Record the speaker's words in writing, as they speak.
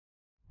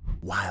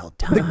wild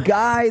times. The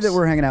guy that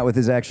we're hanging out with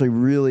is actually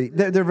really,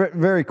 they're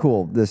very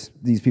cool,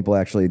 these people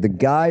actually. The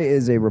guy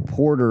is a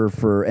reporter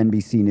for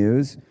NBC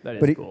News. That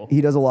is cool.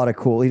 He does a lot of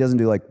cool, he doesn't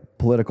do like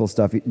political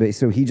stuff.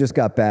 So he just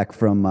got back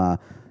from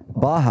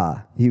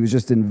Baja. He was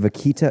just in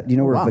Vaquita. Do you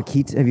know where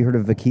Vaquita, have you heard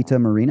of Vaquita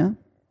Marina?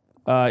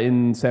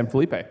 In San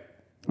Felipe.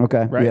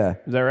 Okay, right? Yeah.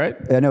 Is that right?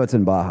 I know it's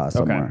in Baja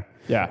somewhere. Okay.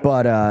 Yeah.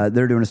 But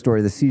they're doing a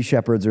story. The sea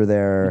shepherds are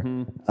there.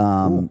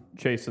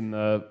 Chasing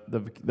the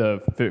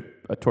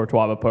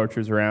Tortuaba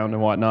poachers around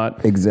and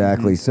whatnot.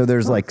 Exactly. So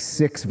there's like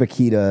 6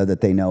 Vaquita that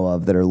they know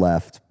of that are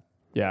left.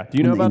 Yeah. Do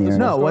you know about this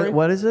story? No,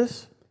 what is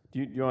this? Do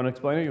you want to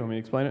explain it? You want me to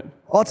explain it?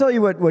 I'll tell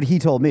you what he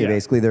told me. Yeah.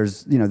 Basically,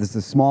 there's, this is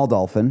a small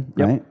dolphin,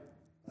 right?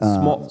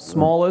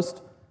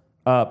 Smallest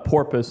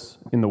porpoise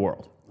in the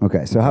world.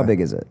 Okay, so how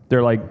big is it?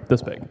 They're like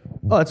this big.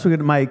 Oh, that's what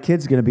my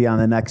kid's going to be on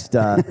the next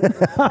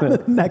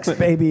next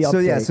baby update. So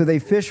yeah, so they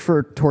fish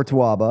for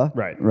Tortuaba.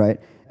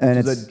 Right. And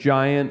it's a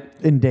giant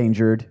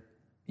endangered.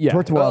 Yeah.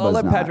 Tortuaba's I'll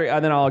let not. Patrick,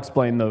 and then I'll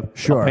explain I'll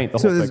paint the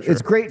so whole picture.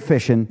 it's great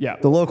fishing. Yeah.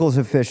 The locals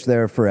have fished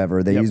there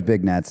forever. They use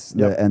big nets,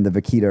 and the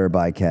Vaquita are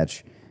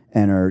bycatch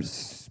and are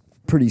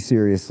pretty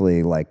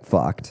seriously like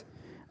fucked,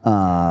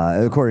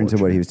 according to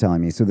what he was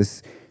telling me. So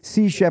the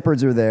sea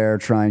shepherds are there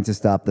trying to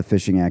stop the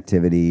fishing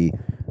activity.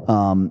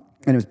 And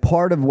it was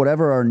part of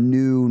whatever our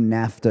new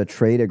NAFTA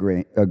trade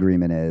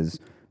agreement is.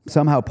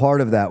 Somehow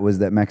part of that was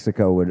that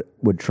Mexico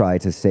would try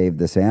to save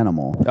this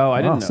animal. Oh,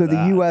 I didn't know So that.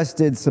 the U.S.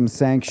 did some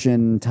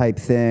sanction type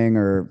thing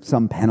or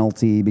some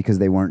penalty because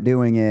they weren't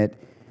doing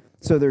it.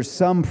 So there's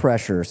some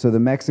pressure. So the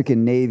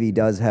Mexican Navy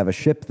does have a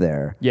ship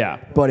there. Yeah.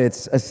 But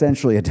it's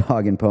essentially a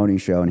dog and pony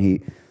show. And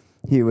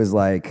he was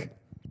like,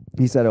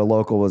 he said a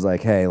local was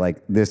like, hey,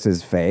 like this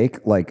is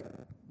fake. Like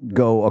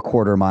go a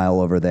quarter mile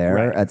over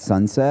there at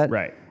sunset.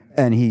 Right.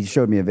 And he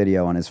showed me a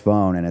video on his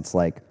phone, and it's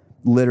like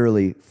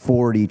literally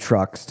 40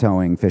 trucks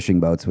towing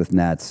fishing boats with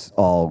nets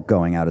all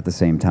going out at the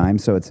same time.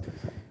 So it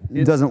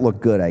doesn't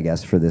look good, I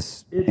guess, for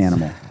this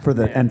animal.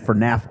 And for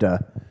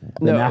NAFTA.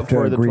 NAFTA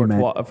for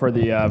agreement. for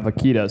the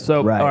Vaquita. So,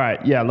 all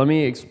right, yeah, let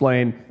me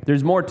explain.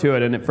 There's more to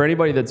it, and for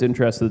anybody that's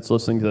interested that's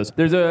listening to this,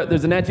 there's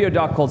a Nat Geo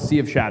doc called Sea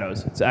of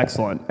Shadows. It's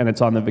excellent, and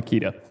it's on the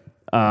Vaquita.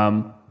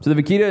 So the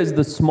Vaquita is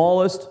the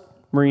smallest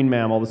marine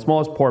mammal, the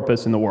smallest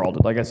porpoise in the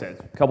world. Like I said,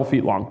 it's a couple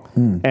feet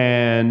long.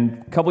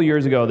 And a couple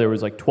years ago, there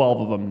was like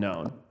 12 of them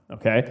known.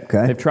 Okay?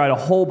 They've tried a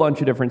whole bunch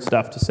of different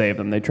stuff to save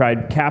them. They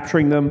tried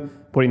capturing them,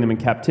 putting them in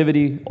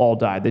captivity, all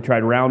died. They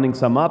tried rounding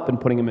some up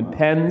and putting them in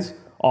pens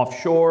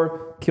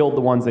offshore, killed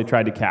the ones they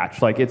tried to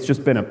catch. Like, it's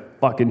just been a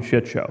fucking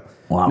shit show.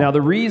 Wow. Now,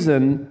 the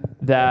reason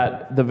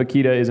that the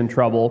Vaquita is in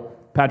trouble,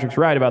 Patrick's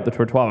right about the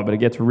Tortuaba, but it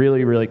gets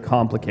really, really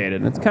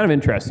complicated. And it's kind of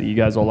interesting. You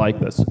guys will like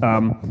this.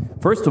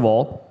 First of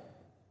all,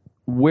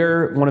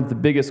 we're one of the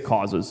biggest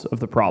causes of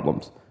the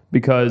problems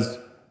because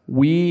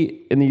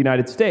we, in the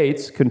United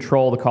States,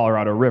 control the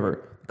Colorado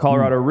River. The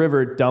Colorado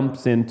River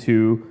dumps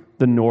into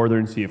the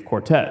northern Sea of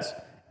Cortez.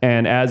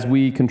 And as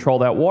we control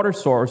that water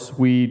source,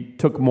 we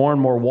took more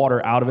and more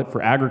water out of it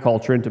for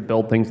agriculture and to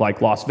build things like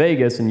Las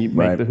Vegas and you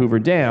make the Hoover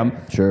Dam.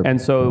 Sure. And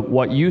so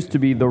what used to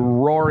be the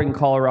roaring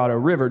Colorado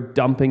River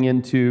dumping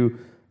into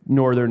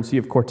northern Sea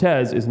of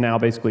Cortez is now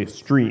basically a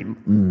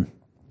stream.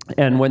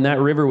 And when that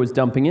river was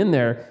dumping in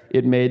there,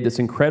 it made this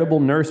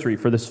incredible nursery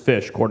for this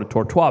fish called a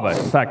tortuaba.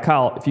 In fact,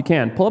 Kyle, if you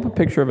can, pull up a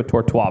picture of a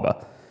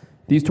tortuaba.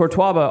 These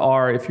tortuaba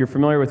are, if you're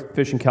familiar with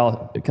fish in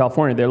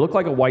California, they look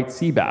like a white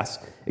sea bass,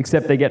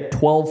 except they get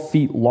 12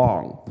 feet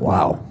long.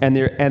 Wow. And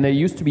they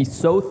used to be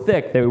so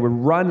thick, they would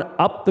run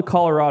up the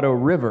Colorado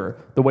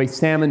River the way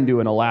salmon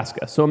do in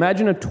Alaska. So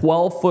imagine a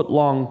 12-foot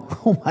long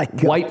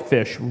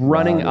whitefish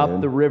running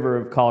up the river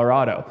of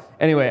Colorado.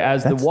 Anyway,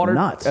 as the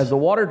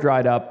water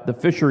dried up, the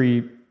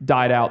fishery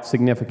died out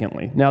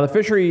significantly. Now, the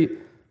fishery,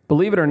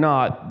 believe it or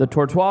not, the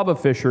Tortuaba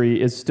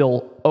fishery is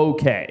still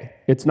okay.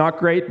 It's not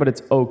great, but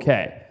it's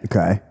okay.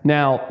 Okay.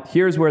 Now,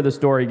 here's where the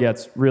story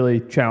gets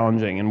really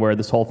challenging and where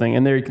this whole thing,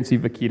 and there you can see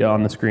Vaquita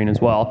on the screen as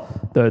well,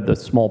 the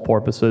small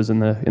porpoises in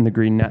the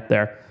green net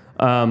there,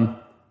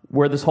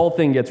 where this whole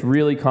thing gets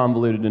really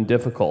convoluted and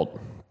difficult.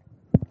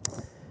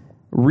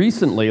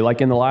 Recently,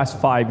 like in the last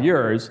 5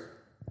 years,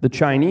 the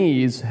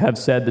Chinese have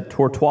said that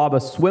Tortuaba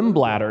swim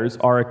bladders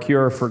are a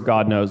cure for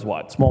God knows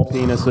what. Small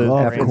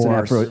penises. It's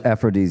an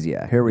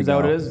aphrodisiac. Here we go. Is that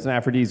what it is? It's an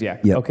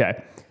aphrodisiac. Yep.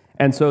 Okay.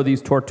 And so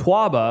these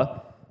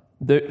Tortuaba,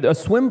 a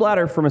swim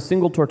bladder from a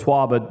single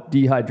Tortuaba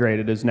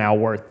dehydrated is now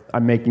worth,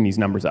 I'm making these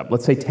numbers up,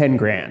 let's say 10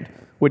 grand,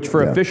 which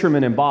for a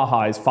fisherman in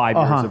Baja is 5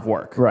 years of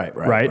work.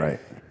 Right.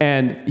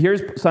 And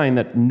here's something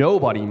that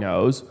nobody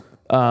knows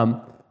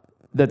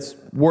that's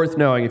worth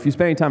knowing. If you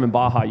spend any time in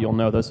Baja, you'll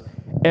know this.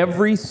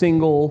 Every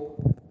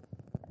single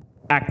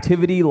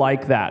activity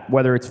like that,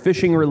 whether it's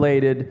fishing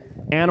related,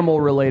 animal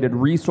related,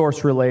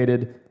 resource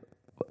related,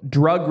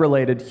 drug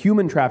related,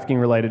 human trafficking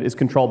related, is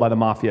controlled by the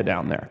mafia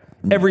down there.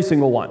 Every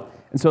single one.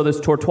 And so this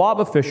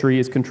Tortuaba fishery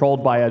is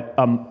controlled by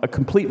a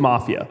complete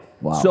mafia.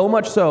 Wow. So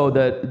much so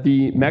that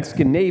the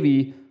Mexican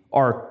Navy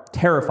are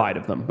terrified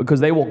of them because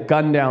they will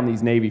gun down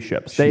these Navy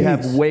ships. They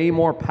have way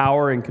more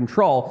power and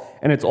control,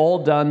 and it's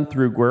all done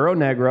through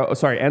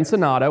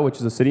Ensenada, which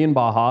is a city in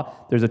Baja.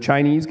 There's a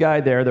Chinese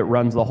guy there that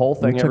runs the whole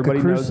thing.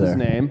 Everybody knows his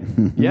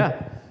name.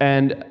 Yeah.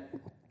 And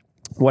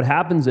what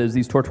happens is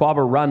these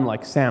Tortuaba run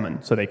like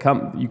salmon. So they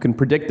come, you can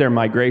predict their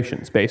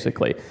migrations,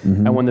 basically.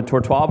 And when the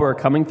Tortuaba are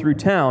coming through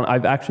town,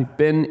 I've actually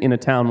been in a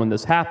town when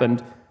this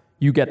happened,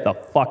 you get the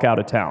fuck out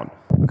of town.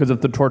 Because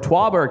if the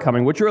Tortuaba are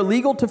coming, which are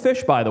illegal to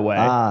fish, by the way,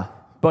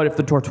 but if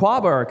the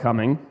Tortuaba are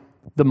coming,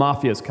 the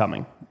mafia is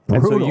coming.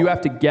 And so you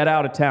have to get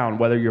out of town,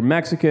 whether you're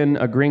Mexican,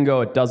 a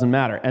gringo, it doesn't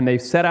matter. And they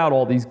set out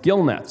all these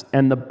gill nets.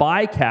 And the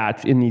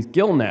bycatch in these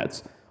gill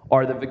nets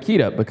are the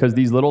vaquita, because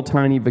these little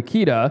tiny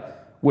vaquita,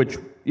 which,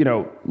 you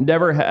know,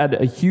 never had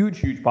a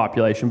huge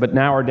population, but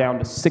now are down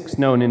to 6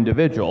 known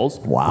individuals.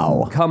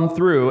 Wow. Come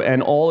through,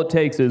 and all it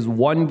takes is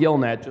one gill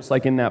net, just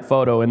like in that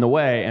photo in the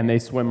way, and they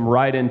swim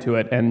right into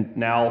it, and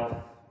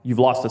now you've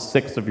lost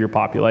 1/6 of your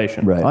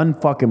population. Right.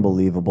 Unfucking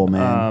believable,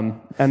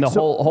 man. And the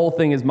whole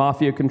thing is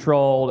mafia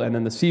controlled, and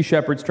then the Sea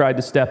Shepherds tried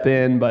to step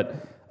in, but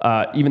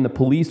even the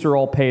police are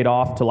all paid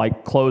off to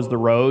like close the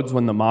roads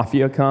when the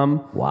mafia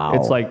come. Wow.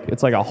 It's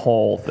like a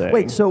whole thing.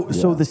 Wait, so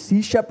the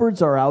Sea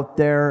Shepherds are out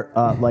there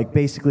like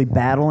basically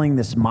battling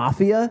this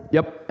mafia?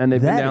 Yep, and they've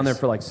been down there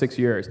for like 6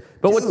 years.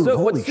 But Dude,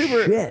 what's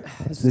super shit.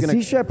 The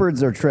Sea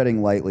Shepherds are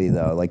treading lightly,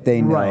 though. Like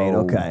they know, Right,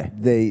 okay.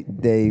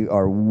 They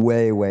are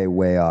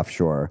way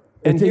offshore.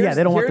 And yeah,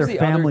 they don't want their the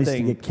families other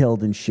to thing. get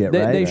killed and shit, They,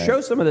 right? they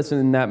show some of this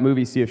in that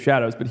movie, Sea of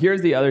Shadows, but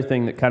here's the other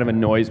thing that kind of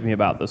annoys me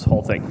about this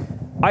whole thing.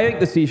 I think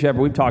the Sea Shepherd,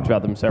 we've talked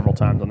about them several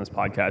times on this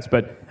podcast,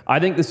 but I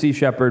think the Sea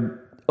Shepherd,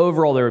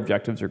 overall, their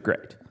objectives are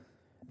great.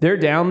 They're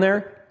down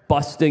there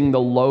busting the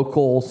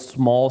local,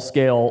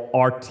 small-scale,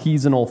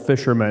 artisanal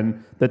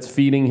fisherman that's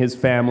feeding his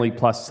family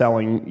plus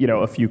selling, you know,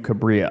 a few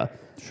cabrilla.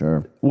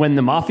 Sure. When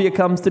the mafia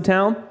comes to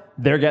town,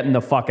 they're getting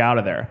the fuck out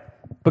of there.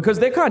 Because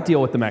they can't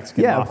deal with the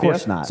Mexican mafia. Of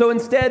course not. So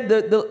instead,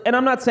 and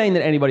I'm not saying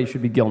that anybody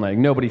should be gill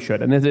netting. Nobody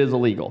should, and it is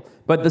illegal.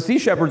 But the Sea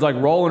Shepherd's like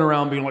rolling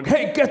around being like,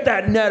 hey, get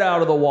that net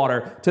out of the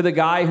water, to the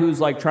guy who's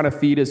like trying to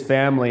feed his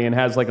family and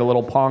has like a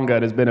little ponga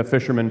and has been a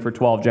fisherman for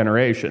 12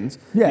 generations.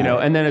 Yeah. You know,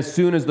 and then as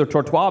soon as the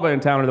Tortuaba in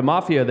town or the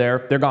mafia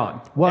there, they're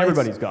gone. Well,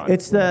 everybody's gone.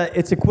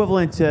 It's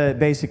equivalent to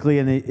basically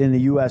in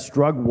the U.S.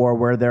 drug war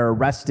where they're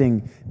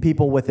arresting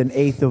people with an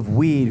eighth of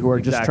weed who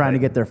are just trying to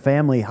get their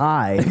family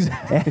high.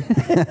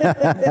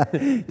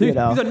 Exactly. You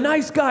know? He's a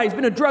nice guy. He's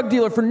been a drug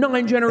dealer for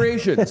 9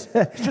 generations.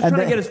 He's just trying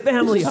to get his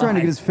family He's high. trying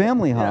to get his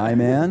family high,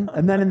 man.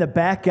 And then in the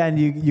back end,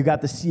 you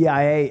got the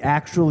CIA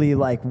actually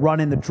like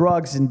running the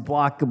drugs and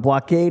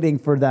blockading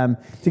for them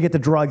to get the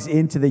drugs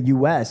into the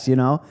U.S., you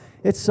know?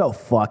 It's so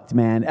fucked,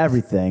 man.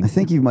 Everything. I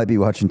think you might be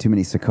watching too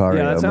many Sicario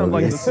Yeah, that sounds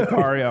movies. like the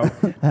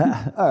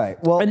Sicario. All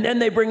right, well... And then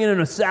they bring in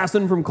an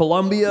assassin from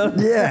Colombia.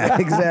 Yeah,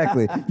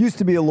 exactly. Used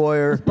to be a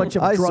lawyer. Bunch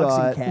of I drugs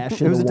saw and it. cash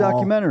It in was the a wall.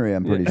 documentary,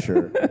 I'm pretty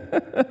sure.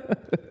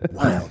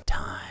 Wild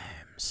times.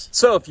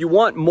 So if you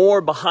want more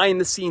behind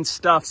the scenes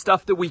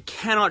stuff that we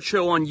cannot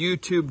show on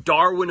YouTube,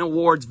 Darwin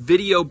Awards,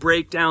 video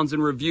breakdowns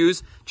and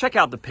reviews, check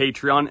out the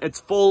Patreon. It's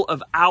full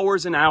of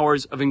hours and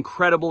hours of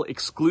incredible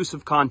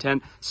exclusive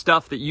content,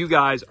 stuff that you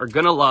guys are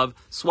gonna love.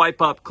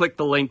 Swipe up, click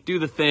the link, do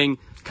the thing,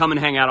 come and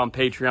hang out on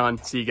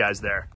Patreon. See you guys there.